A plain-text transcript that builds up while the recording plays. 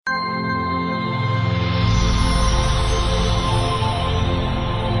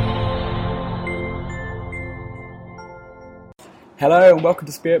Hello and welcome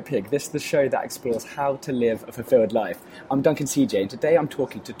to Spirit Pig. This is the show that explores how to live a fulfilled life. I'm Duncan CJ and today I'm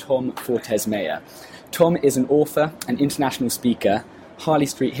talking to Tom Fortes Mayer. Tom is an author, an international speaker, Harley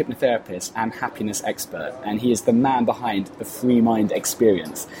Street hypnotherapist and happiness expert, and he is the man behind the Free Mind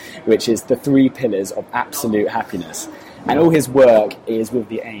Experience, which is the 3 pillars of absolute happiness. And all his work is with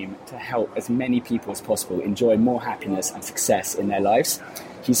the aim to help as many people as possible enjoy more happiness and success in their lives.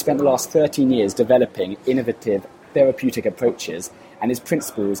 He's spent the last 13 years developing innovative therapeutic approaches, and his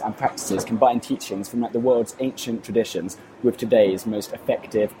principles and practices combine teachings from the world's ancient traditions with today's most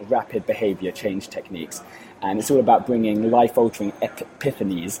effective rapid behaviour change techniques. And it's all about bringing life-altering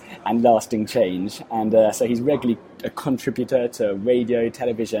epiphanies and lasting change. And so he's regularly a contributor to radio,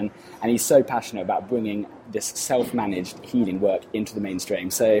 television, and he's so passionate about bringing this self-managed healing work into the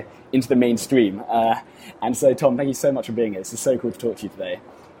mainstream. And so, Tom, thank you so much for being here. This is so cool to talk to you today.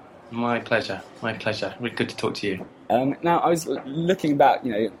 My pleasure. Really good to talk to you. Now, I was looking about,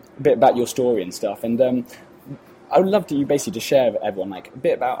 a bit about your story and stuff, and I would love to you basically just share with everyone a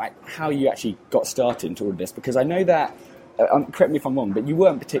bit about how you actually got started into all of this, because I know that, correct me if I'm wrong, but you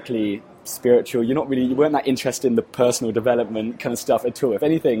weren't particularly spiritual. You weren't that interested in the personal development kind of stuff at all. If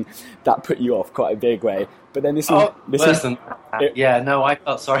anything, that put you off quite a big way. But then I felt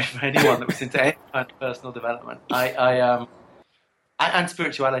sorry for anyone that was into any kind of personal development. And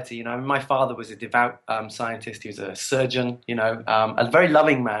spirituality, my father was a devout scientist. He was a surgeon, a very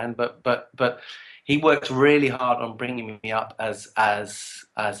loving man, but he worked really hard on bringing me up as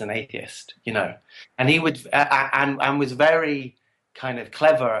an atheist, and he would and was very kind of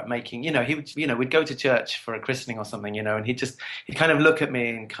clever at making, he would, we'd go to church for a christening or something, and he'd kind of look at me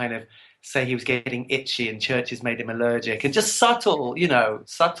and kind of say he was getting itchy and churches made him allergic, and just subtle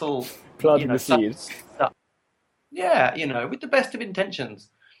planting the seeds. Stuff. Yeah, with the best of intentions.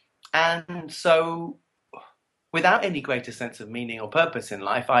 And so without any greater sense of meaning or purpose in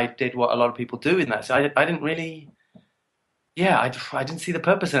life, I did what a lot of people do in that. So I didn't really, I didn't see the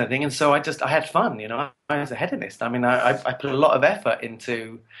purpose in anything. And so I had fun, I was a hedonist. I mean, I put a lot of effort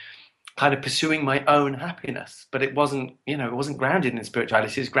into kind of pursuing my own happiness, but it wasn't grounded in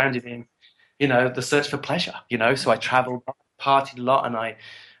spirituality. It was grounded in, the search for pleasure, So I traveled, partied a lot, and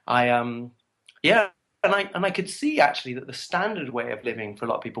And I could see actually that the standard way of living for a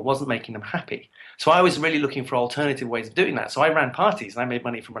lot of people wasn't making them happy. So I was really looking for alternative ways of doing that. So I ran parties and I made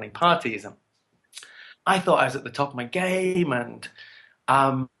money from running parties. And I thought I was at the top of my game, and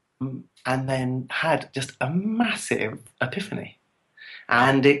then had just a massive epiphany.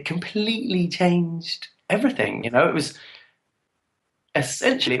 And it completely changed everything. It was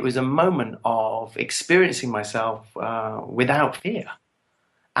a moment of experiencing myself without fear.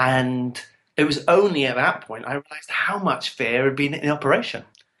 And it was only at that point I realized how much fear had been in operation,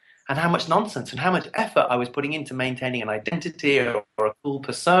 and how much nonsense and how much effort I was putting into maintaining an identity or a cool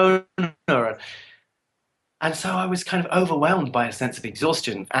persona. And so I was kind of overwhelmed by a sense of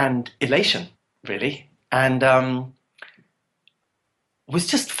exhaustion and elation, really. And was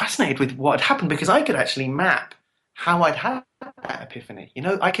just fascinated with what had happened, because I could actually map how I'd had that epiphany.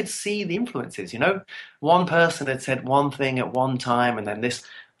 I could see the influences. One person had said one thing at one time, and then this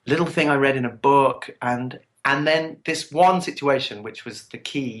little thing I read in a book, and then this one situation, which was the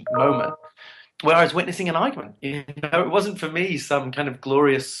key moment, where I was witnessing an argument. It wasn't for me some kind of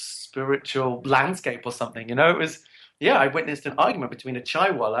glorious spiritual landscape or something. It was, I witnessed an argument between a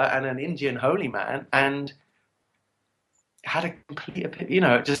chaiwala and an Indian holy man, and had a complete,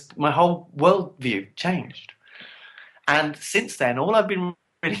 just my whole worldview changed. And since then, all I've been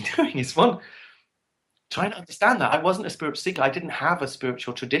really doing is trying to understand that. I wasn't a spiritual seeker. I didn't have a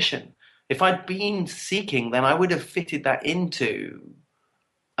spiritual tradition. If I'd been seeking, then I would have fitted that into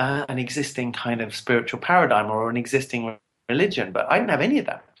an existing kind of spiritual paradigm or an existing religion, but I didn't have any of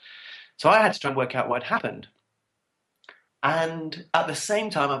that. So I had to try and work out what had happened. And at the same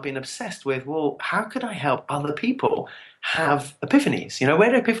time, I've been obsessed with, well, how could I help other people have epiphanies?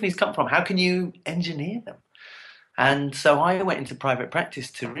 Where do epiphanies come from? How can you engineer them? And so I went into private practice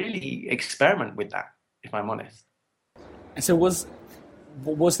to really experiment with that, if I'm honest. And so was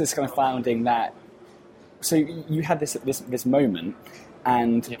this kind of founding that? So you had this moment,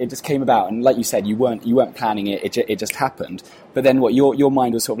 and it just came about, and like you said, you weren't planning it. It just happened. But then your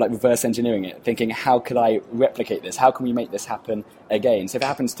mind was sort of like reverse engineering it, thinking, how could I replicate this? How can we make this happen again? So if it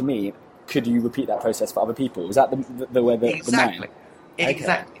happens to me, could you repeat that process for other people? Was that the way the mind? Exactly.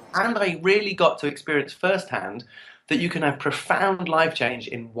 Okay. And I really got to experience firsthand that you can have profound life change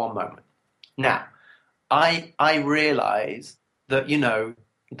in one moment. Now, I realize that,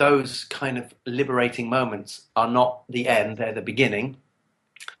 those kind of liberating moments are not the end, they're the beginning.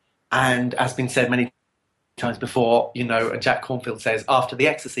 And as been said many times before, Jack Cornfield says, after the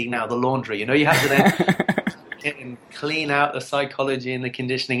ecstasy, now the laundry. You have to then and clean out the psychology and the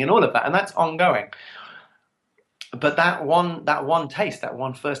conditioning and all of that, and that's ongoing. But that one taste, that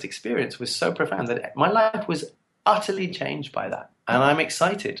one first experience was so profound that my life was utterly changed by that, and I'm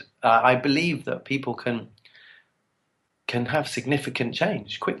excited. I believe that people can have significant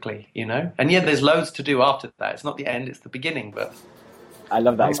change quickly, and there's loads to do after that. It's not the end, it's the beginning. But I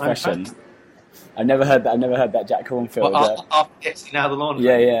love that expression. I've never heard that Jack Cornfield. Well, after Ecstasy, Now the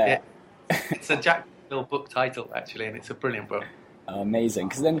Laundry. Yeah. It's a Jack Cornfield book title, actually, and it's a brilliant book. Oh, amazing.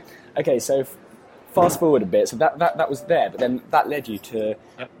 Because then, okay, so fast forward a bit. So that was there, but then that led you to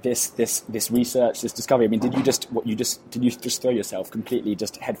this research, this discovery. I mean, did you just throw yourself completely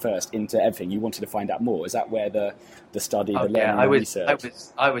just headfirst into everything? You wanted to find out more. Is that where the study, the learning, the research?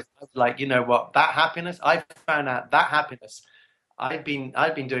 I was like, you know what? That happiness. I found out that happiness. I've been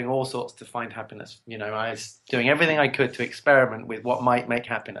doing all sorts to find happiness. I was doing everything I could to experiment with what might make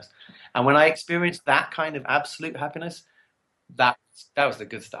happiness. And when I experienced that kind of absolute happiness, that was the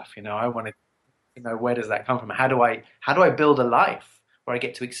good stuff. I wanted, where does that come from? How do I build a life where I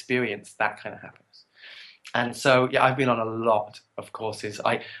get to experience that kind of happiness? And so, I've been on a lot of courses.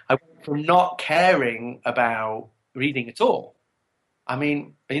 I went from not caring about reading at all. I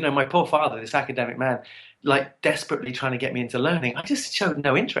mean, my poor father, this academic man, like desperately trying to get me into learning. I just showed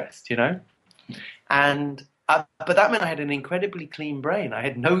no interest, and but that meant I had an incredibly clean brain. I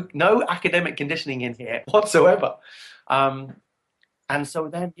had no academic conditioning in here whatsoever, and so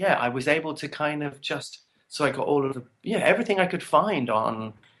then I was able to kind of so I got all of everything I could find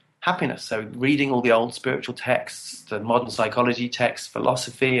on happiness. So reading all the old spiritual texts, the modern psychology texts,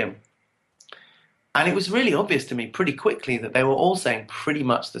 philosophy, and it was really obvious to me pretty quickly that they were all saying pretty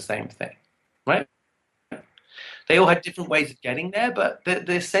much the same thing, right? They all had different ways of getting there, but they're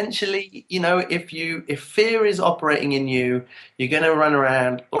essentially, if fear is operating in you, you're going to run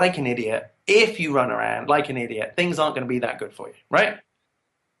around like an idiot. If you run around like an idiot, things aren't going to be that good for you, right?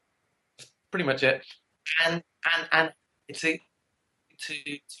 That's pretty much it. And to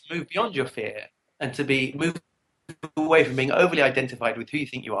move beyond your fear and to move away from being overly identified with who you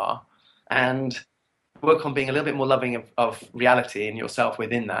think you are, and work on being a little bit more loving of reality and yourself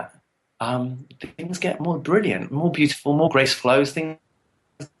within that. Things get more brilliant, more beautiful, more graceful. Things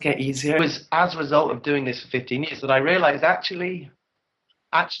get easier. It was as a result of doing this for 15 years that I realized actually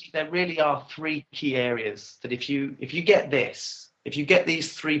there really are three key areas that if you get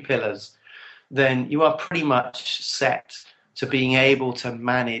these three pillars, then you are pretty much set to being able to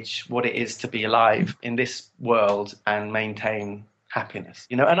manage what it is to be alive in this world and maintain happiness.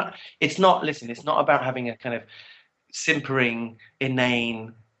 And it's not about having a kind of simpering,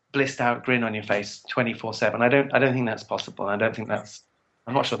 inane, blissed out grin on your face 24/7. I don't think that's possible. I'm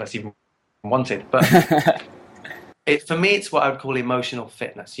not sure that's even wanted, but for me, it's what I would call emotional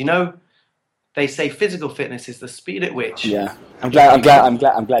fitness. They say physical fitness is the speed at which. Yeah, I'm glad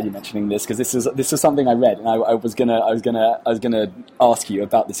you're mentioning this, because this is something I read, and I was gonna ask you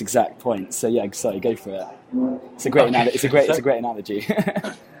about this exact point. So sorry, go for it. It's a great analogy.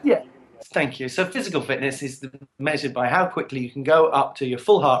 Yeah. Thank you. So physical fitness is measured by how quickly you can go up to your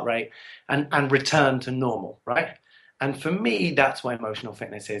full heart rate and return to normal, right? And for me, that's what emotional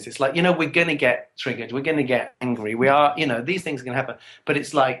fitness is. It's like, we're going to get triggered. We're going to get angry. We are, these things are going to happen. But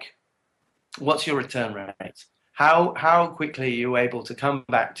it's like, what's your return rate? How quickly are you able to come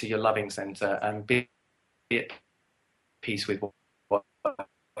back to your loving center and be at peace with what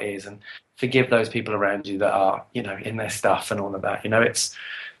is, and forgive those people around you that are, in their stuff and all of that.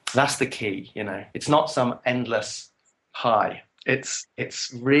 That's the key, It's not some endless high. It's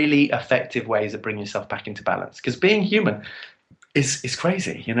really effective ways of bringing yourself back into balance. Because being human is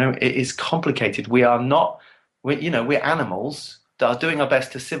crazy, It is complicated. We're animals that are doing our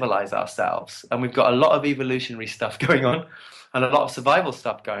best to civilize ourselves, and we've got a lot of evolutionary stuff going on, and a lot of survival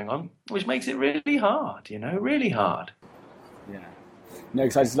stuff going on, which makes it really hard. Really hard. Yeah. No,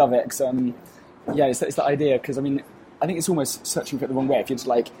 because I just love it. Cause, it's the idea. Because I think it's almost searching for it the wrong way. If you're just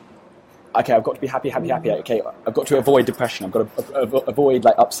like, okay, I've got to be happy. Okay, I've got to avoid depression. I've got to avoid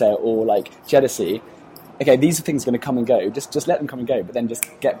like upset or like jealousy. Okay, these are things going to come and go. Just let them come and go, but then just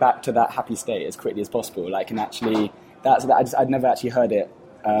get back to that happy state as quickly as possible. And actually, I'd never actually heard it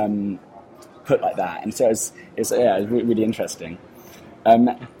put like that, and so it's really interesting.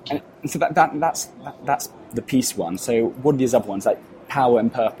 And so that's the peace one. So what are these other ones, like power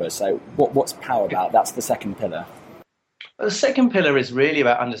and purpose? So what's power about? That's the second pillar. The second pillar is really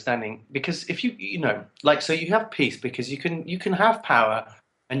about understanding, because if you so you have peace because you can have power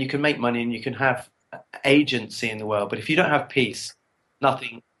and you can make money and you can have agency in the world, but if you don't have peace,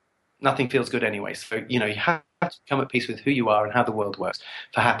 nothing nothing feels good anyway. So, you have to come at peace with who you are and how the world works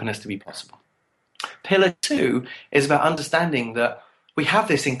for happiness to be possible. Pillar 2 is about understanding that we have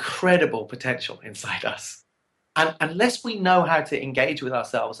this incredible potential inside us. And unless we know how to engage with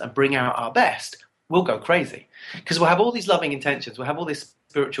ourselves and bring out our best, we'll go crazy. Because we'll have all these loving intentions, we'll have all these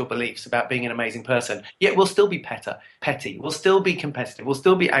spiritual beliefs about being an amazing person, yet we'll still be petty, we'll still be competitive, we'll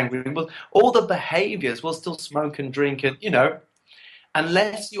still be angry, all the behaviors, we'll still smoke and drink, and,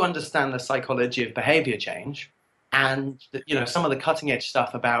 unless you understand the psychology of behavior change and, some of the cutting edge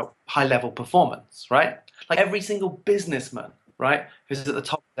stuff about high level performance, right? Like every single businessman, right, who's at the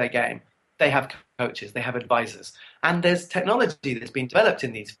top of their game, they have coaches, they have advisors, and there's technology that's been developed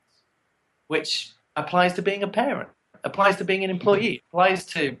in these, which applies to being a parent, applies to being an employee, applies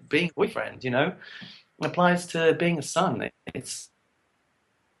to being a boyfriend, applies to being a son.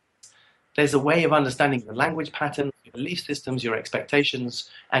 There's a way of understanding your language patterns, your belief systems, your expectations,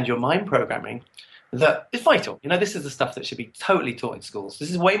 and your mind programming that is vital. This is the stuff that should be totally taught in schools.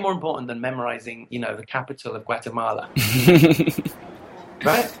 This is way more important than memorizing, the capital of Guatemala.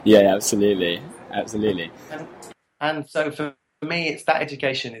 Right? Yeah, absolutely. And so for me, it's that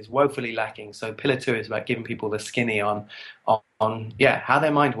education is woefully lacking. So pillar 2 is about giving people the skinny on how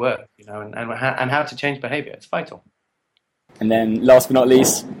their mind works, and how to change behavior. It's vital. And then, last but not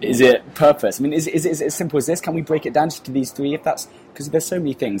least, is it purpose? I mean, is it as simple as this? Can we break it down to these 3? If that's because there's so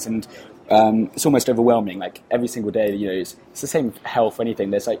many things, and it's almost overwhelming. Like every single day, it's the same with health or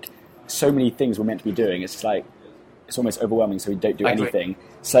anything. There's like so many things we're meant to be doing. It's just like it's almost overwhelming, so we don't do anything.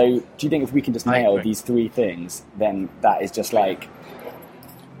 So, do you think if we can just nail these 3 things, then that is just like?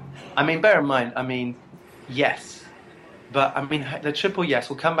 I mean, bear in mind. Yes. But the triple yes.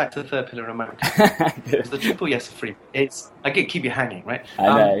 We'll come back to the third pillar in a moment. The triple yes of Freeman. I could keep you hanging, right? I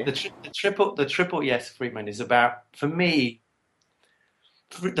know. The triple yes of Freeman is about, for me,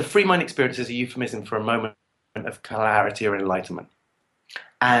 the free mind experience is a euphemism for a moment of clarity or enlightenment.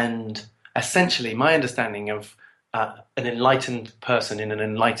 And essentially, my understanding of an enlightened person in an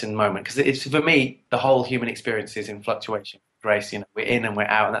enlightened moment, because it's, for me, the whole human experience is in fluctuation, grace. We're in and we're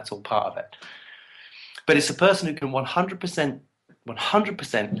out, and that's all part of it. But it's a person who can 100%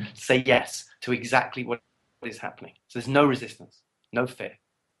 say yes to exactly what is happening. So there's no resistance, no fear.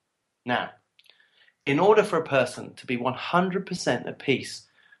 Now, in order for a person to be 100% at peace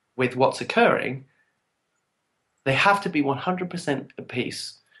with what's occurring, they have to be 100% at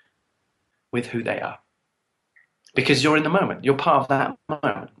peace with who they are. Because you're in the moment. You're part of that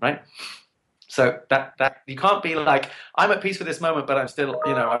moment, right? So that you can't be like, I'm at peace with this moment, but I'm still,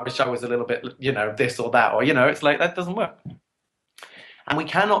 I wish I was a little bit, this or that, or, it's like, that doesn't work. And we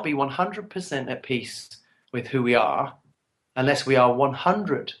cannot be 100% at peace with who we are unless we are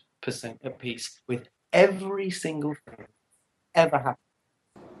 100% at peace with every single thing ever happened.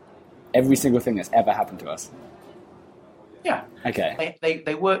 Every single thing that's ever happened to us. Yeah. Okay.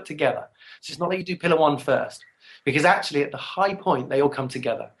 They work together. So it's not that you do pillar 1 first, because actually at the high point, they all come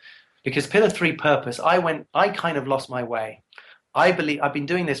together. Because pillar 3, purpose, I kind of lost my way. I've been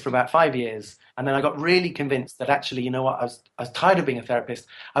doing this for about 5 years, and then I got really convinced that actually, I was tired of being a therapist.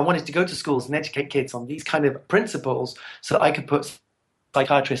 I wanted to go to schools and educate kids on these kind of principles so that I could put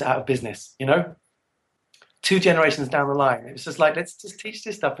psychiatrists out of business, 2 generations down the line. It was just like, let's just teach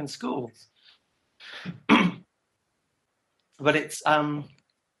this stuff in schools. But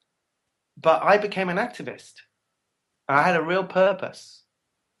I became an activist. I had a real purpose.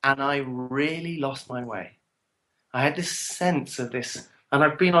 And I really lost my way. I had this sense of this, and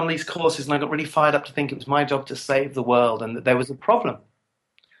I've been on these courses and I got really fired up to think it was my job to save the world and that there was a problem.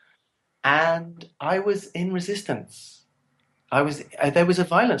 And I was in resistance. There was a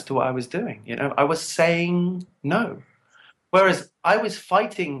violence to what I was doing. I was saying no. Whereas I was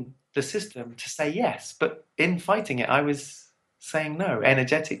fighting the system to say yes, but in fighting it, I was saying no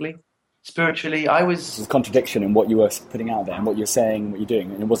energetically. Spiritually, there's a contradiction in what you were putting out there and what you're saying, what you're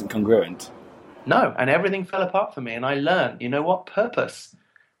doing, and it wasn't congruent. No, and everything fell apart for me, and I learned, purpose.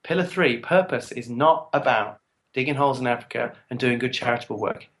 Pillar 3, purpose is not about digging holes in Africa and doing good charitable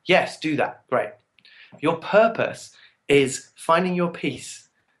work. Yes, do that, great. Your purpose is finding your peace,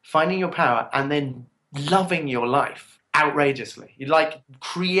 finding your power, and then loving your life outrageously. You're like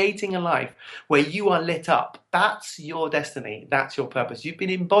creating a life where you are lit up. That's your destiny. That's your purpose. You've been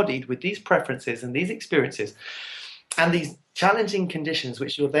embodied with these preferences and these experiences and these challenging conditions,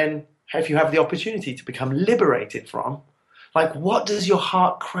 which you'll then, if you have the opportunity to become liberated from, like what does your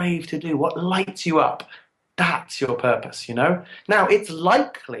heart crave to do? What lights you up? That's your purpose, Now, it's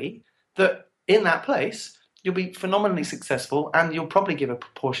likely that in that place, you'll be phenomenally successful, and you'll probably give a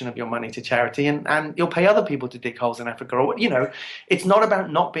proportion of your money to charity, and you'll pay other people to dig holes in Africa. Or, you know, it's not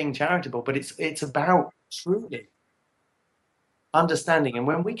about not being charitable, but it's about truly understanding. And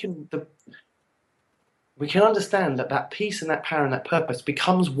when we can understand that peace and that power and that purpose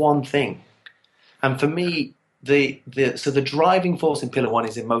becomes one thing. And for me, the driving force in pillar 1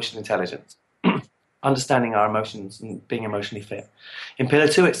 is emotional intelligence. Understanding our emotions and being emotionally fit. In pillar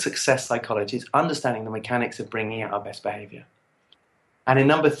 2, it's success psychology. It's understanding the mechanics of bringing out our best behavior. And in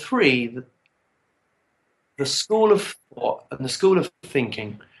number 3, the school of thought and the school of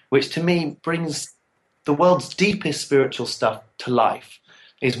thinking, which to me brings the world's deepest spiritual stuff to life,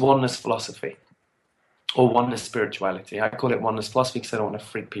 is oneness philosophy or oneness spirituality. I call it oneness philosophy because I don't want to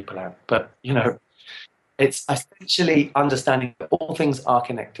freak people out. But, you know, it's essentially understanding that all things are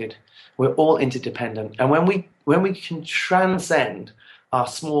connected. We're all interdependent. And when we can transcend our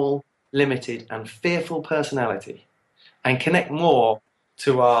small, limited, and fearful personality and connect more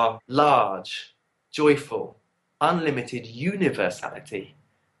to our large, joyful, unlimited universality,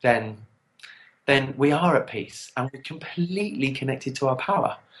 then we are at peace and we're completely connected to our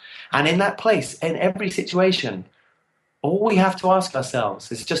power. And in that place, in every situation, all we have to ask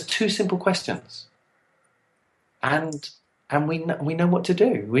ourselves is just 2 simple questions. And we know what to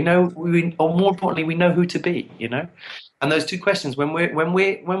do. Or more importantly, we know who to be. You know, and those 2 questions, when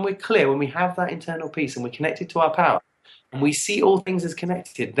we're clear, when we have that internal peace and we're connected to our power, and we see all things as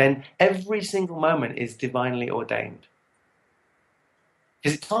connected, then every single moment is divinely ordained.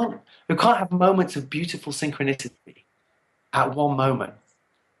 Because we can't have moments of beautiful synchronicity at one moment,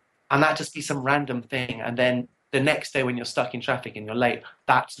 and that just be some random thing, and then the next day when you're stuck in traffic and you're late,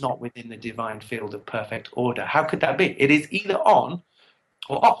 that's not within the divine field of perfect order. How could that be? It is either on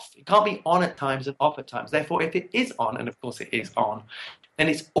or off. It can't be on at times and off at times. Therefore, if it is on, and of course it is on, then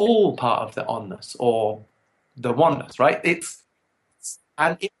it's all part of the onness or the oneness, right?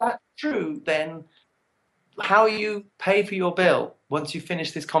 And if that's true, then how you pay for your bill once you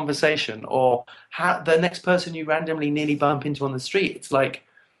finish this conversation, or how the next person you randomly nearly bump into on the street, it's like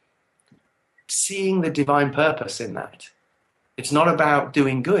seeing the divine purpose in that. It's not about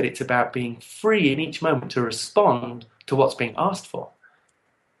doing good, it's about being free in each moment to respond to what's being asked for,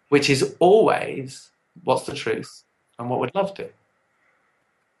 which is always what's the truth and what would love do,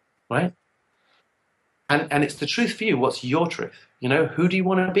 right? And it's the truth for you. What's your truth? You know, who do you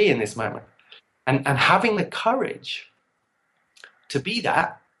want to be in this moment? And having the courage to be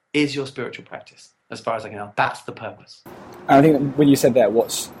that is your spiritual practice. As far as I can tell, that's the purpose. And I think that when you said there,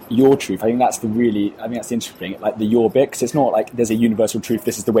 what's your truth? I think that's that's interesting. Like the your bit, because it's not like there's a universal truth.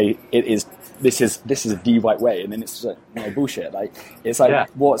 This is the way it is. This is the right way, and then it's just like, bullshit. Like it's like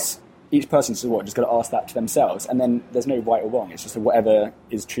what's each person's just got to ask that to themselves, and then there's no right or wrong. It's just whatever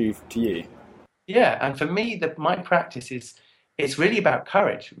is true to you. Yeah, and for me, my practice it's really about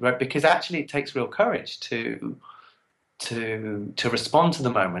courage, right? Because actually, it takes real courage to respond to the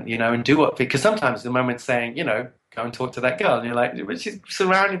moment, you know, and do what, because sometimes the moment's saying, you know, go and talk to that girl, and you're like, but she's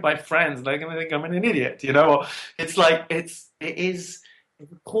surrounded by friends, and they're going to think I'm an idiot, you know, or it's like, it is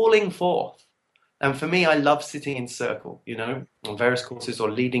calling forth. And for me, I love sitting in circle, you know, on various courses or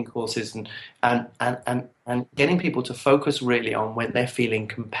leading courses and getting people to focus really on when they're feeling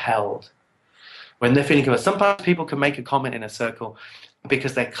compelled. When they're feeling compelled. Sometimes people can make a comment in a circle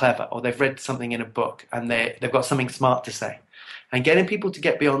because they're clever or they've read something in a book and they've got something smart to say. And getting people to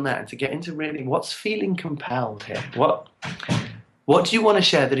get beyond that and to get into really what's feeling compelled here. What do you want to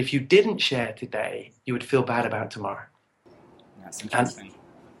share that if you didn't share today, you would feel bad about tomorrow? That's interesting.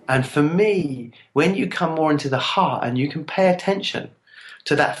 And for me, when you come more into the heart and you can pay attention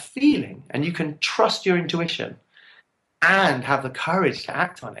to that feeling and you can trust your intuition and have the courage to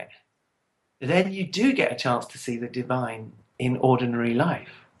act on it, then you do get a chance to see the divine in ordinary life.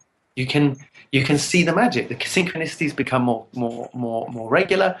 You can see the magic. The synchronicities become more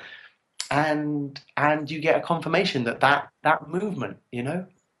regular, and you get a confirmation that movement, you know,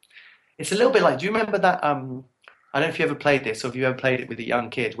 it's a little bit like, do you remember that? I don't know if you ever played this or if you ever played it with a young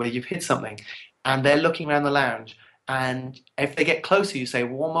kid where you've hit something and they're looking around the lounge, and if they get closer, you say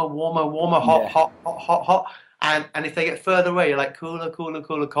warmer, warmer, warmer, hot, hot, hot, hot, hot. And if they get further away, you're like cooler, cooler,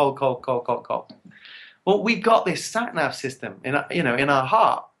 cooler, cold, cold, cold, cold, cold. Well, we've got this sat-nav system in our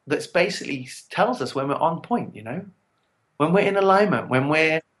heart that's basically tells us when we're on point, you know, when we're in alignment, when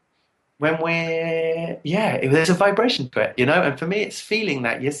we're there's a vibration to it, you know. And for me, it's feeling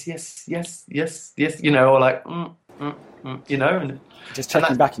that yes, yes, yes, yes, yes, you know, or like you know, and just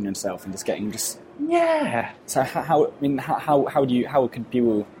checking back in yourself and just getting yeah. So how can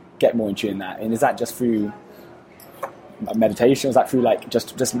people get more in tune in that? And is that just through meditation? Was that through like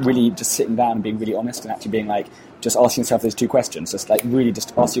just really just sitting down and being really honest and actually being like just asking yourself those two questions, just like really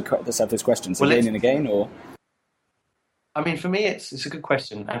just ask yourself those questions again and again? Or I mean, for me, it's a good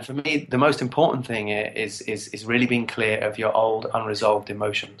question, and for me, the most important thing is really being clear of your old unresolved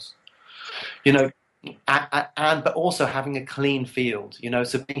emotions. You know, but also having a clean field, you know,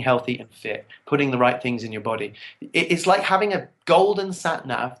 so being healthy and fit, putting the right things in your body. It's like having a golden sat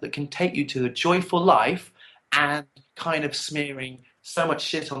nav that can take you to a joyful life and kind of smearing so much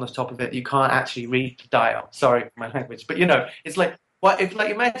shit on the top of it that you can't actually read the dial. Sorry for my language, but you know, it's like,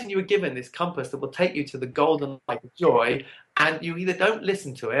 imagine you were given this compass that will take you to the golden light of joy, and you either don't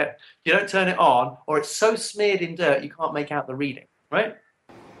listen to it, you don't turn it on, or it's so smeared in dirt you can't make out the reading, right?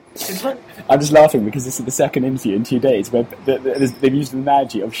 I'm just laughing because this is the second interview in 2 days where they've used the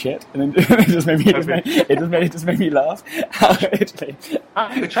analogy of shit, and then it just made me laugh. How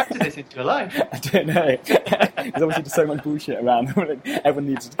have you attracted this into your life? I don't know. There's obviously just so much bullshit around. Everyone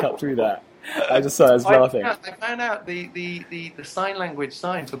needs to cut through that. I was laughing. I found out the sign language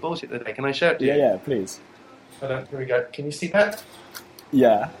sign for bullshit today. Can I show it to you? Yeah, please. Here we go. Can you see that?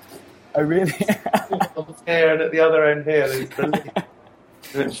 Yeah. Oh, really? Here and at the other end here, there's the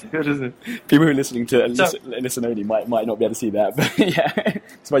it's good, isn't it? People who are listening to listen only might not be able to see that, but yeah,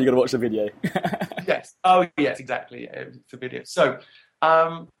 that's why you got to watch the video. Yes. Oh, yes, exactly. Yeah, it's a video. So,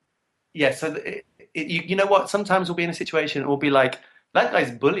 yeah. So, you know what? Sometimes we'll be in a situation. We'll be like, that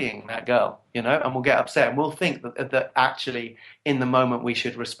guy's bullying that girl, you know, and we'll get upset, and we'll think that actually, in the moment, we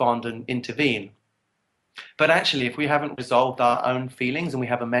should respond and intervene. But actually, if we haven't resolved our own feelings, and we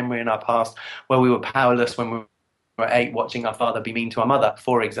have a memory in our past where we were powerless when we were 8 watching our father be mean to our mother,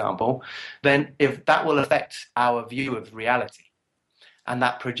 for example, then if that will affect our view of reality, and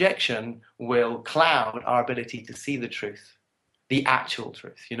that projection will cloud our ability to see the truth, the actual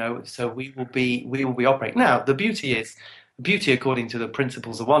truth, you know. So we will be operating. Now, the beauty according to the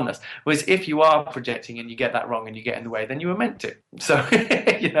principles of oneness was, if you are projecting and you get that wrong and you get in the way, then you were meant to. So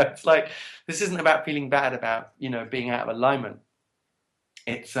you know, it's like, this isn't about feeling bad about, you know, being out of alignment.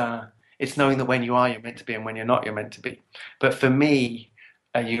 It's knowing that when you are, you're meant to be, and when you're not, you're meant to be. But for me,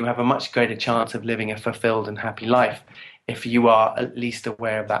 you have a much greater chance of living a fulfilled and happy life if you are at least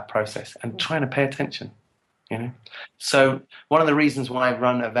aware of that process and trying to pay attention, you know. So one of the reasons why I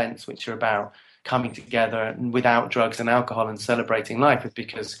run events which are about coming together without drugs and alcohol and celebrating life is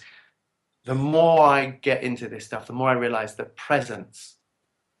because the more I get into this stuff, the more I realize that presence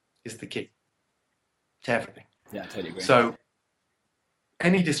is the key to everything. Yeah, I totally agree. So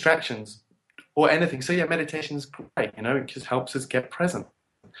any distractions or anything. So yeah, meditation is great, you know, it just helps us get present.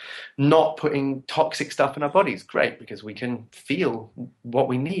 Not putting toxic stuff in our bodies, great, because we can feel what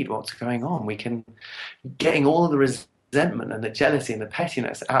we need, what's going on. We can getting all of the resentment and the jealousy and the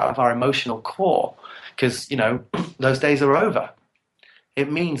pettiness out of our emotional core, because, you know, those days are over.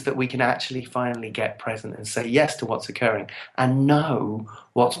 It means that we can actually finally get present and say yes to what's occurring and know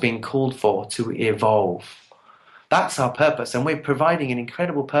what's being called for to evolve. That's our purpose, and we're providing an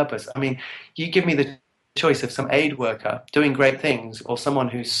incredible purpose. I mean, you give me the choice of some aid worker doing great things or someone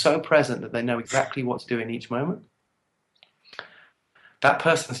who's so present that they know exactly what to do in each moment. That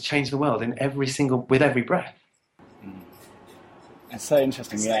person has changed the world with every breath. It's so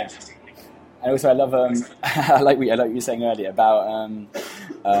interesting, yeah. And also, I love I like what you were saying earlier about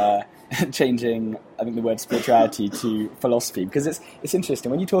changing, I think, the word spirituality to philosophy, because it's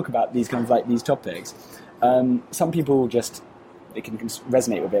interesting when you talk about these kind of like these topics. Some people they can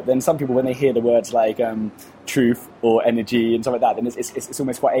resonate with it. Then some people, when they hear the words like truth or energy and stuff like that, then it's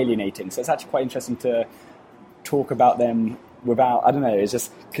almost quite alienating. So it's actually quite interesting to talk about them without, I don't know, it's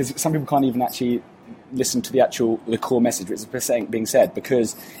just because some people can't even actually listen to the core message which is being said,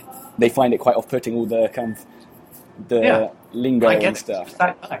 because they find it quite off-putting, all the kind of the lingo and stuff.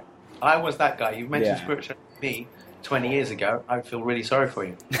 I was that guy. You mentioned spirituality to me 20 years ago. I feel really sorry for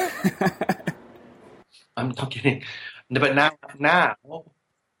you. I'm not kidding. But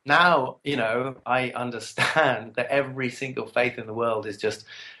now, you know, I understand that every single faith in the world is just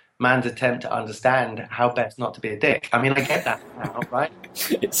man's attempt to understand how best not to be a dick. I mean, I get that now, right?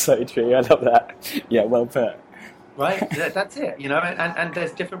 It's so true. I love that. Yeah, well put. Right? That's it, you know, and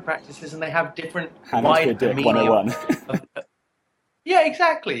there's different practices, and they have different wide meaning. 101. Yeah,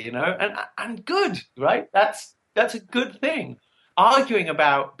 exactly, you know, and good, right? That's a good thing. Arguing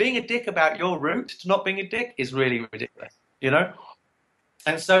about being a dick about your route to not being a dick is really ridiculous, you know?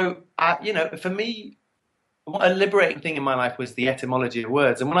 And so, you know, for me, a liberating thing in my life was the etymology of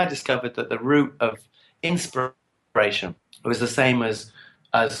words. And when I discovered that the root of inspiration was the same as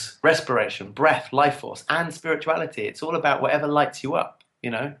respiration, breath, life force, and spirituality, it's all about whatever lights you up,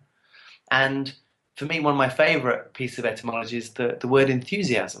 you know? And for me, one of my favorite pieces of etymology is the word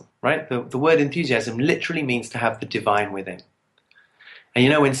enthusiasm, right? The word enthusiasm literally means to have the divine within.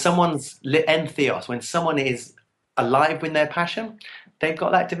 And when someone's entheos, when someone is alive with their passion, they've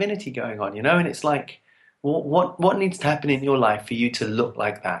got that divinity going on, and it's like, what needs to happen in your life for you to look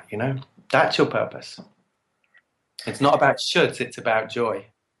like that, That's your purpose. It's not about shoulds, it's about joy.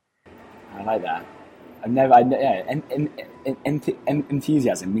 I like that.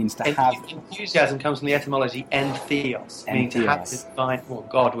 Enthusiasm means to have. Enthusiasm comes from the etymology entheos, meaning to have the divine or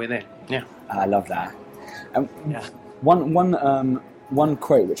God within. Yeah. I love that. Yeah. One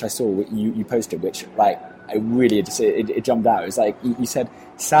quote which I saw you posted, which it jumped out. It was like you said,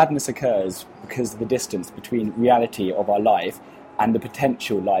 sadness occurs because of the distance between reality of our life and the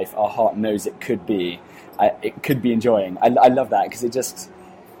potential life our heart knows it could be. It could be enjoying. I love that because it's just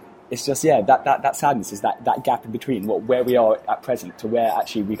that sadness is that gap in between where we are at present to where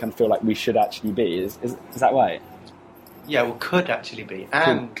actually we can feel like we should actually be. Is that right? Yeah, well, could actually be.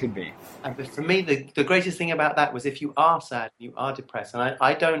 Could be. And for me, the greatest thing about that was if you are sad, you are depressed, and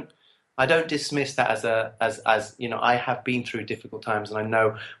I don't dismiss that as I have been through difficult times, and I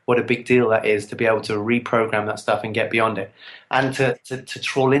know what a big deal that is to be able to reprogram that stuff and get beyond it, and to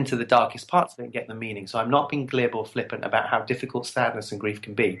trawl into the darkest parts of it and get the meaning. So I'm not being glib or flippant about how difficult sadness and grief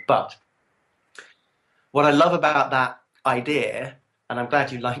can be. But what I love about that idea, and I'm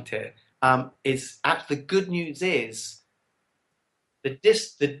glad you liked it, is the good news is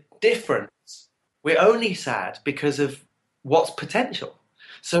the difference. We're only sad because of what's potential.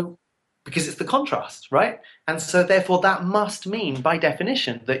 So, because it's the contrast, right? And so therefore that must mean, by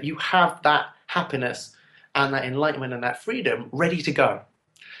definition, that you have that happiness and that enlightenment and that freedom ready to go.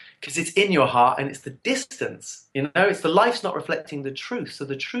 Because it's in your heart and it's the distance, it's the life's not reflecting the truth. So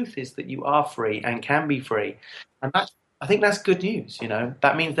the truth is that you are free and can be free. And I think that's good news,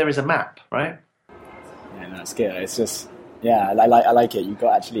 That means there is a map, right? Yeah, that's good. It's just, I like it. You've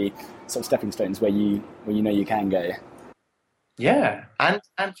got actually sort of stepping stones where you can go. Yeah, and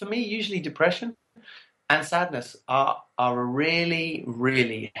for me, usually depression and sadness are a really,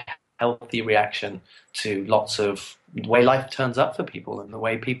 really healthy reaction to lots of the way life turns up for people and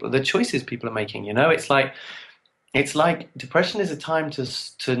the choices people are making. It's like depression is a time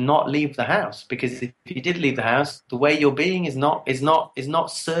to not leave the house, because if you did leave the house, the way you're being is not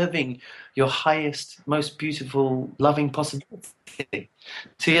serving your highest, most beautiful, loving possibility.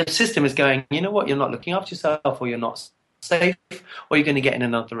 So your system is going, you know what, you're not looking after yourself, or you're not safe, or you're going to get in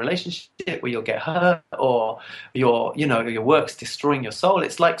another relationship where you'll get hurt, or your work's destroying your soul.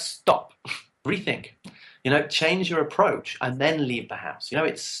 It's like, stop, rethink, change your approach and then leave the house.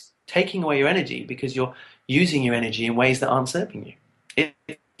 It's taking away your energy because you're using your energy in ways that aren't serving you.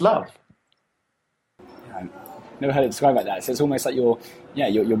 It's love. Yeah, never heard it described like that. So it's almost like your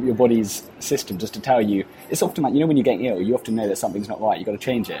body's system just to tell you. It's often like, when you're getting ill, you often know that something's not right. You've got to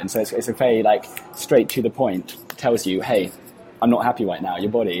change it. And so it's a very straight to the point. It tells you, hey, I'm not happy right now, your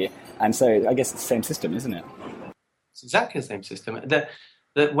body. And so I guess it's the same system, isn't it? It's exactly the same system.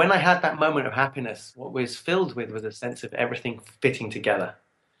 That when I had that moment of happiness, what was filled with was a sense of everything fitting together.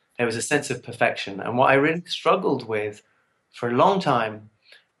 There was a sense of perfection. And what I really struggled with for a long time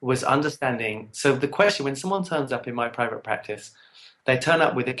was understanding. So the question, when someone turns up in my private practice, they turn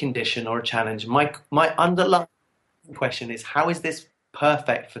up with a condition or a challenge. My underlying question is, how is this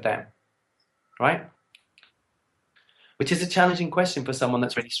perfect for them? Right? Which is a challenging question for someone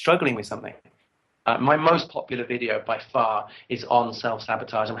that's really struggling with something. My most popular video by far is on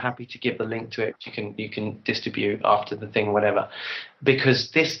self-sabotage. I'm happy to give the link to it. You can distribute after the thing, whatever.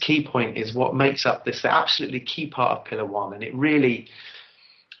 Because this key point is what makes up this absolutely key part of Pillar 1. And it really,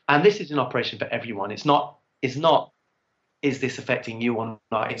 and this is an operation for everyone. It's not, is this affecting you or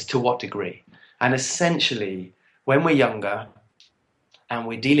not? It's to what degree. And essentially, when we're younger and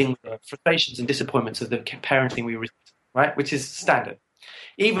we're dealing with the frustrations and disappointments of the parenting we received, right, which is standard.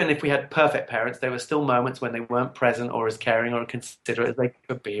 Even if we had perfect parents, there were still moments when they weren't present or as caring or considerate as they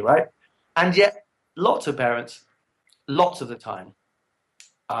could be, right? And yet, lots of parents, lots of the time,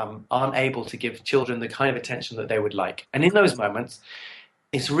 aren't able to give children the kind of attention that they would like. And in those moments,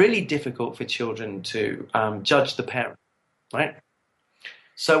 it's really difficult for children to judge the parent, right?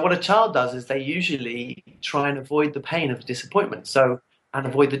 So what a child does is they usually try and avoid the pain of disappointment, and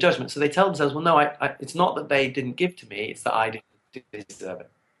avoid the judgment. So they tell themselves, well, no, it's not that they didn't give to me, it's that I didn't deserve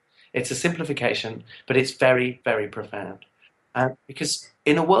it. It's a simplification, but it's very, very profound. Because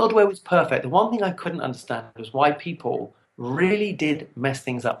in a world where it was perfect, the one thing I couldn't understand was why people really did mess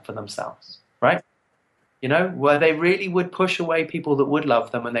things up for themselves, right? Where they really would push away people that would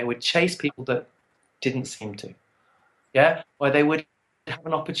love them, and they would chase people that didn't seem to. Yeah? Where they would have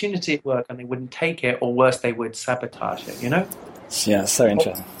an opportunity at work and they wouldn't take it, or worse, they would sabotage it, you know? Yeah, so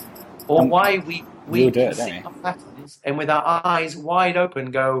interesting. Or why we do can it, don't sit we? on patterns and with our eyes wide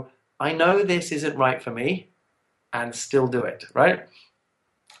open go, I know this isn't right for me, and still do it, right?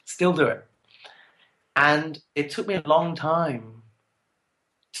 Still do it. And it took me a long time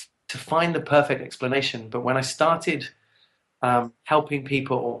to find the perfect explanation. But when I started helping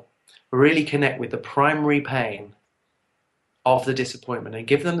people really connect with the primary pain of the disappointment and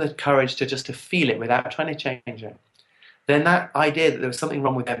give them the courage to feel it without trying to change it, then that idea that there was something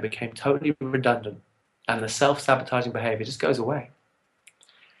wrong with them became totally redundant, and the self-sabotaging behavior just goes away.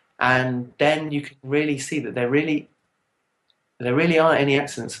 And then you can really see that there really aren't any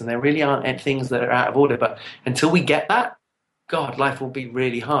accidents, and there really aren't any things that are out of order. But until we get that, God, life will be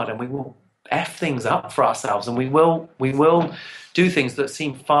really hard, and we will F things up for ourselves, and we will do things that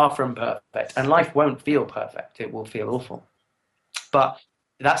seem far from perfect, and life won't feel perfect. It will feel awful. But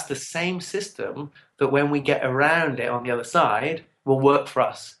that's the same system that when we get around it on the other side will work for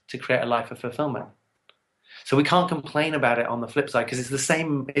us to create a life of fulfillment. So we can't complain about it on the flip side, because it's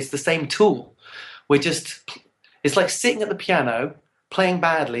the same tool. It's like sitting at the piano, playing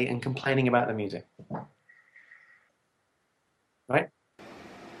badly and complaining about the music. Right?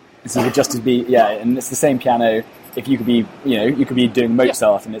 So you could just as be, and it's the same piano. If you could be, you could be doing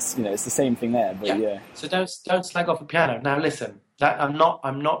Mozart, and it's it's the same thing there. But yeah. So don't slag off the piano. Now listen, that I'm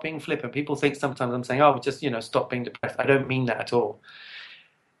not being flippant. People think sometimes I'm saying, oh, just stop being depressed. I don't mean that at all.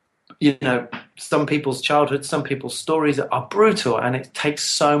 Some people's childhood, some people's stories are brutal, and it takes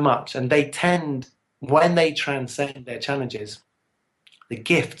so much. And they tend, when they transcend their challenges, the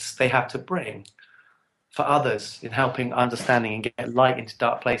gifts they have to bring for others in helping understanding and get light into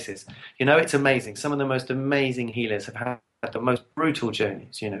dark places. It's amazing. Some of the most amazing healers have had the most brutal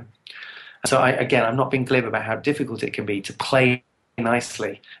journeys, So I'm not being glib about how difficult it can be to play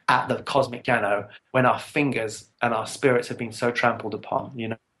nicely at the cosmic piano when our fingers and our spirits have been so trampled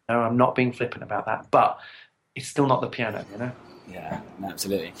upon, I'm not being flippant about that, but it's still not the piano, Yeah,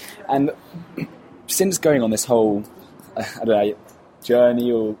 absolutely. And since going on this whole,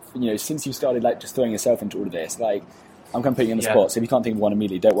 journey, or since you started just throwing yourself into all of this, I'm kind of putting you on the spot, so if you can't think of one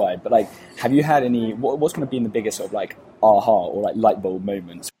immediately, don't worry. But have you had any? What's going to be in the biggest sort of aha or light bulb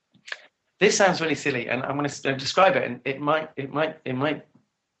moments? This sounds really silly, and I'm going to describe it, and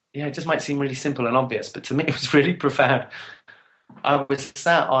it just might seem really simple and obvious, but to me it was really profound. I was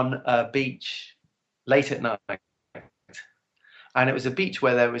sat on a beach late at night, and it was a beach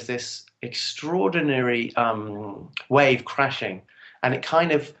where there was this extraordinary wave crashing, and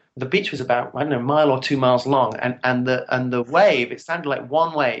the beach was about, a mile or 2 miles long, and the wave, it sounded like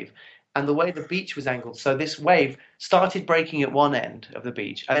one wave, and the way the beach was angled, so this wave started breaking at one end of the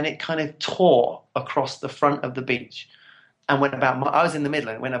beach, and then it kind of tore across the front of the beach, and went I was in the middle,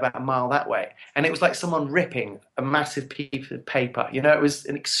 and it went about a mile that way, and it was like someone ripping a massive piece of paper, it was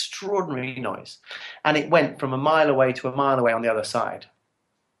an extraordinary noise, and it went from a mile away to a mile away on the other side.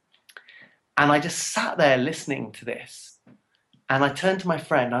 And I just sat there listening to this, and I turned to my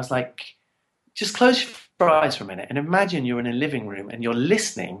friend, I was like, just close your eyes for a minute and imagine you're in a living room and you're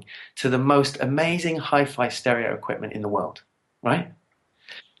listening to the most amazing hi-fi stereo equipment in the world, right?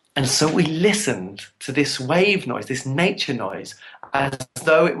 And so we listened to this wave noise, this nature noise, as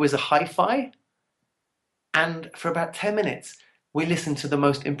though it was a hi-fi. And for about 10 minutes, we listened to the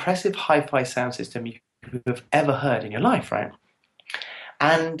most impressive hi-fi sound system you have ever heard in your life, right?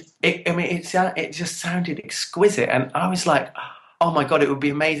 And it just sounded exquisite. And I was like, oh my God, it would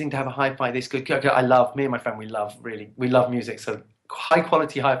be amazing to have a hi-fi this good. Me and my friend, we love music. So high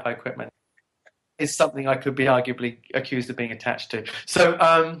quality hi-fi equipment is something I could be arguably accused of being attached to. So,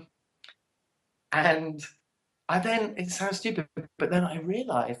 and I then, it sounds stupid, but then I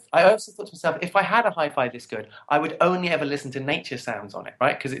realized, I also thought to myself, if I had a hi-fi this good, I would only ever listen to nature sounds on it,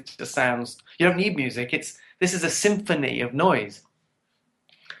 right? Because it just sounds, you don't need music. This is a symphony of noise.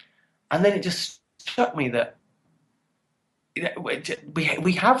 And then it just struck me that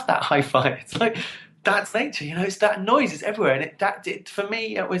we have that hi-fi. It's like, that's nature, it's that noise is everywhere. And for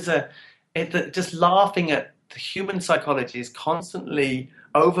me, it was just laughing at the human psychology is constantly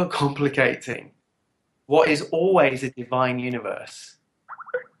overcomplicating what is always a divine universe.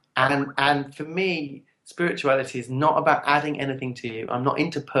 And for me, spirituality is not about adding anything to you. I'm not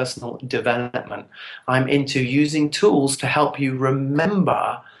into personal development. I'm into using tools to help you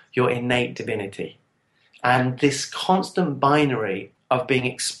remember your innate divinity. And this constant binary of being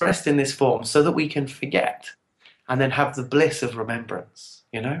expressed in this form so that we can forget and then have the bliss of remembrance,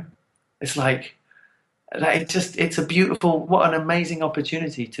 It's like, it's a beautiful, what an amazing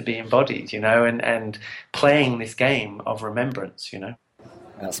opportunity to be embodied, and playing this game of remembrance,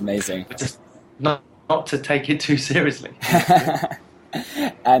 That's amazing. But just not to take it too seriously.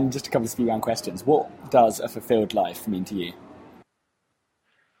 And just a couple of speed round questions. What does a fulfilled life mean to you?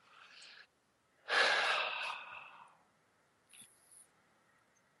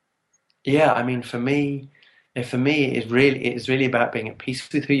 Yeah, I mean, for me, it's really about being at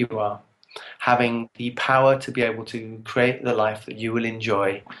peace with who you are, having the power to be able to create the life that you will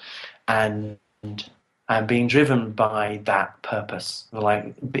enjoy, and and being driven by that purpose,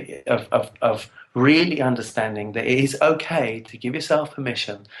 like of really understanding that it is okay to give yourself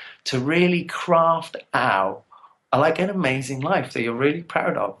permission to really craft out like an amazing life that you're really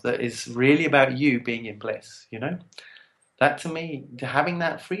proud of, that is really about you being in bliss. That to me, to having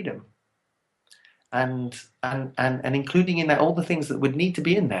that freedom and including in that all the things that would need to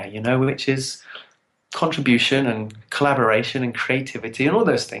be in there, which is contribution and collaboration and creativity and all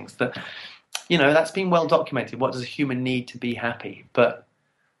those things that's been well documented. What does a human need to be happy? But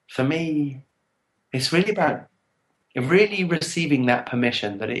for me, it's really about really receiving that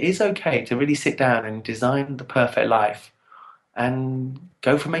permission that it is okay to really sit down and design the perfect life and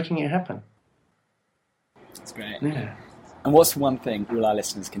go for making it happen. That's great. Yeah. And what's one thing all our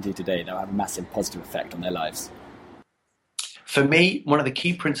listeners can do today that will have a massive positive effect on their lives? For me, one of the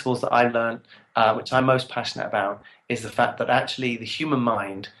key principles that I learned, which I'm most passionate about, is the fact that actually the human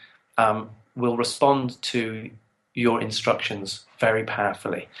mind will respond to your instructions very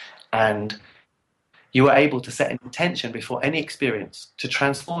powerfully. And you are able to set an intention before any experience to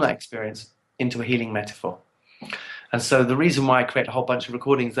transform that experience into a healing metaphor. And so the reason why I create a whole bunch of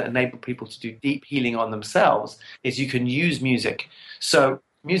recordings that enable people to do deep healing on themselves is you can use music. So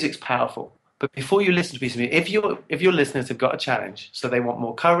music's powerful. But before you listen to a piece of music, if your listeners have got a challenge, so they want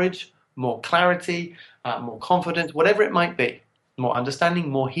more courage, more clarity, more confidence, whatever it might be, more understanding,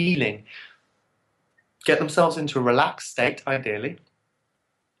 more healing, get themselves into a relaxed state, ideally,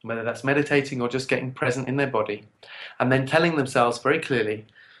 whether that's meditating or just getting present in their body, and then telling themselves very clearly,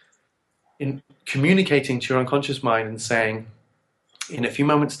 in communicating to your unconscious mind and saying, in a few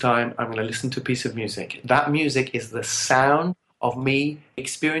moments' time, I'm going to listen to a piece of music. That music is the sound of me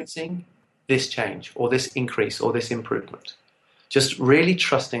experiencing this change or this increase or this improvement. Just really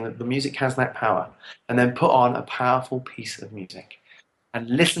trusting that the music has that power, and then put on a powerful piece of music and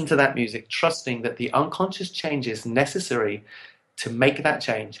listen to that music, trusting that the unconscious changes necessary to make that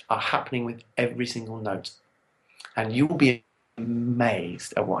change are happening with every single note. And you will be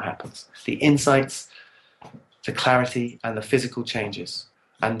amazed at what happens. The insights, the clarity, and the physical changes.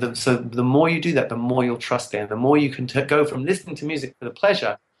 And so the more you do that, the more you'll trust it. The more you can go from listening to music for the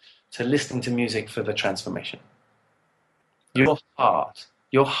pleasure to listening to music for the transformation. Your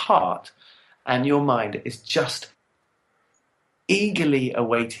heart and your mind is just eagerly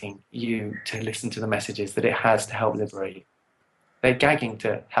awaiting you to listen to the messages that it has to help liberate you. They're gagging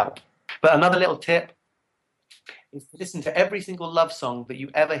to help. But another little tip is to listen to every single love song that you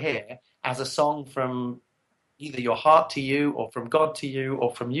ever hear as a song from either your heart to you, or from God to you,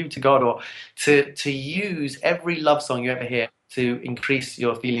 or from you to God, or to use every love song you ever hear to increase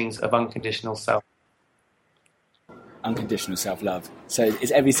your feelings of unconditional self. Unconditional self-love. So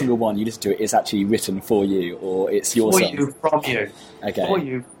is every single one you listen to, it's actually written for you, or it's your song? For you, from you. Okay. For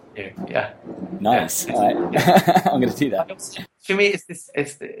you, yeah. Nice. Yeah. All right. I'm going to do that. For me, it's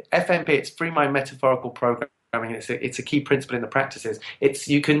the FMP. It's free mind metaphorical programming. It's a key principle in the practices.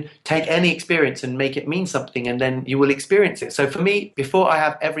 You can take any experience and make it mean something, and then you will experience it. So for me, before I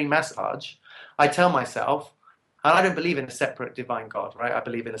have every massage, I tell myself, and I don't believe in a separate divine God, right? I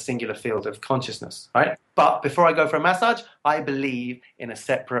believe in a singular field of consciousness, right? But before I go for a massage, I believe in a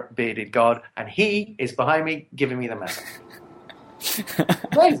separate bearded God, and he is behind me giving me the massage.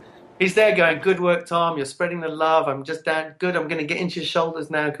 He's there going, good work, Tom. You're spreading the love. I'm just down. Good. I'm going to get into your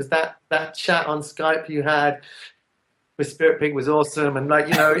shoulders now, because that chat on Skype you had with Spirit Pig was awesome. And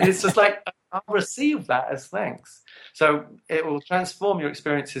it's just like, I'll receive that as thanks. So it will transform your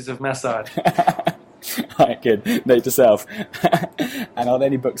experiences of massage. All right, good. Note to self. And are there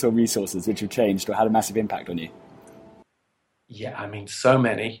any books or resources which have changed or had a massive impact on you? Yeah, I mean, so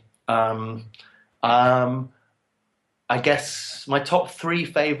many. I guess my top 3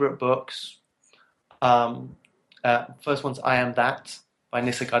 favorite books. First one's I Am That by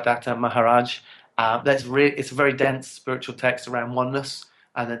Nisargadatta Maharaj. It's a very dense spiritual text around oneness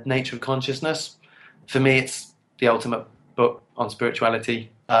and the nature of consciousness. For me, it's the ultimate book on spirituality.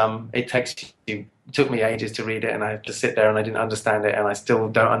 It took me ages to read it, and I had to sit there, and I didn't understand it, and I still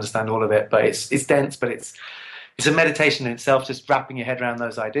don't understand all of it. But it's dense, but it's a meditation in itself, just wrapping your head around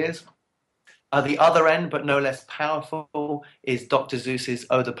those ideas. The other end, but no less powerful, is Dr. Seuss's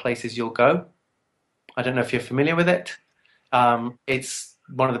Oh, the Places You'll Go. I don't know if you're familiar with it. It's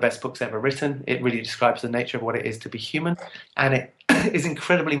one of the best books ever written. It really describes the nature of what it is to be human, and it is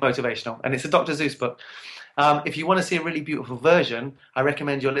incredibly motivational. And it's a Dr. Seuss book. If you want to see a really beautiful version, I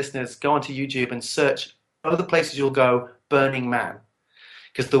recommend your listeners go onto YouTube and search other places you'll go, Burning Man,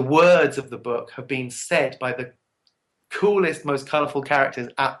 because the words of the book have been said by the coolest, most colourful characters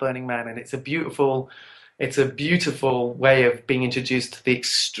at Burning Man, and it's a beautiful way of being introduced to the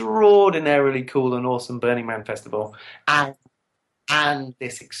extraordinarily cool and awesome Burning Man festival, and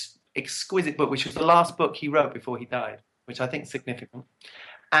this exquisite book, which was the last book he wrote before he died, which I think is significant.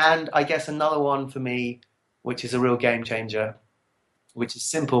 And I guess another one for me, which is a real game changer, which is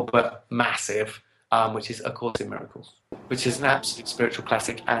simple but massive, which is A Course in Miracles, which is an absolute spiritual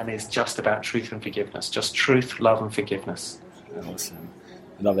classic and is just about truth and forgiveness, just truth, love, and forgiveness. Awesome.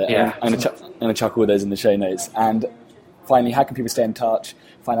 I love it. Yeah. I'm going to chuck all those in the show notes. And finally, how can people stay in touch,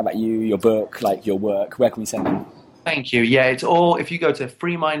 find out about you, your book, like your work? Where can we send them? Thank you. Yeah, it's all, if you go to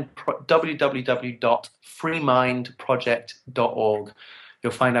www.freemind.project.org,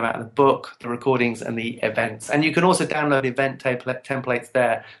 you'll find out about the book, the recordings, and the events. And you can also download event templates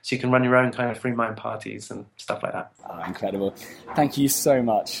there, so you can run your own kind of free mind parties and stuff like that. Oh, incredible. Thank you so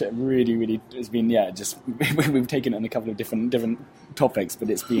much. Really, really, it's been, just, we've taken it on a couple of different topics,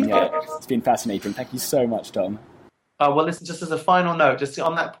 but it's been fascinating. Thank you so much, Tom. Well, listen, just as a final note, just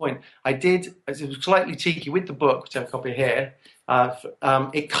on that point, it was slightly cheeky with the book, which I have a copy here.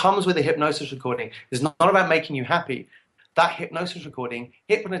 It comes with a hypnosis recording. It's not about making you happy. That hypnosis recording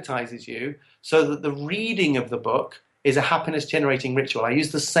hypnotizes you so that the reading of the book is a happiness-generating ritual. I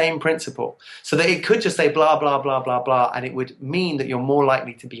use the same principle. So that it could just say blah, blah, blah, blah, blah, and it would mean that you're more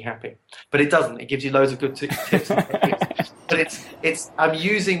likely to be happy. But it doesn't. It gives you loads of good tips and techniques. But I'm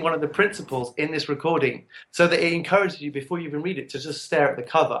using one of the principles in this recording so that it encourages you, before you even read it, to just stare at the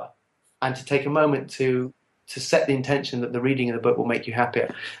cover and to take a moment to set the intention that the reading of the book will make you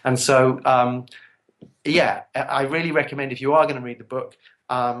happier. And so, I really recommend, if you are going to read the book,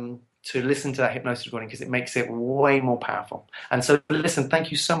 to listen to that hypnosis recording, because it makes it way more powerful. And so, listen,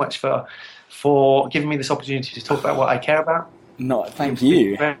 thank you so much for giving me this opportunity to talk about what I care about. No, thank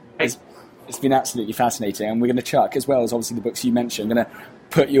you. It's been absolutely fascinating, and we're going to chuck, as well as obviously the books you mentioned, I'm going to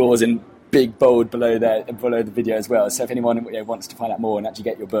put yours in big bold below the video as well. So if anyone wants to find out more and actually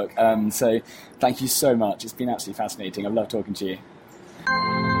get your book, so thank you so much. It's been absolutely fascinating. I've loved talking to you.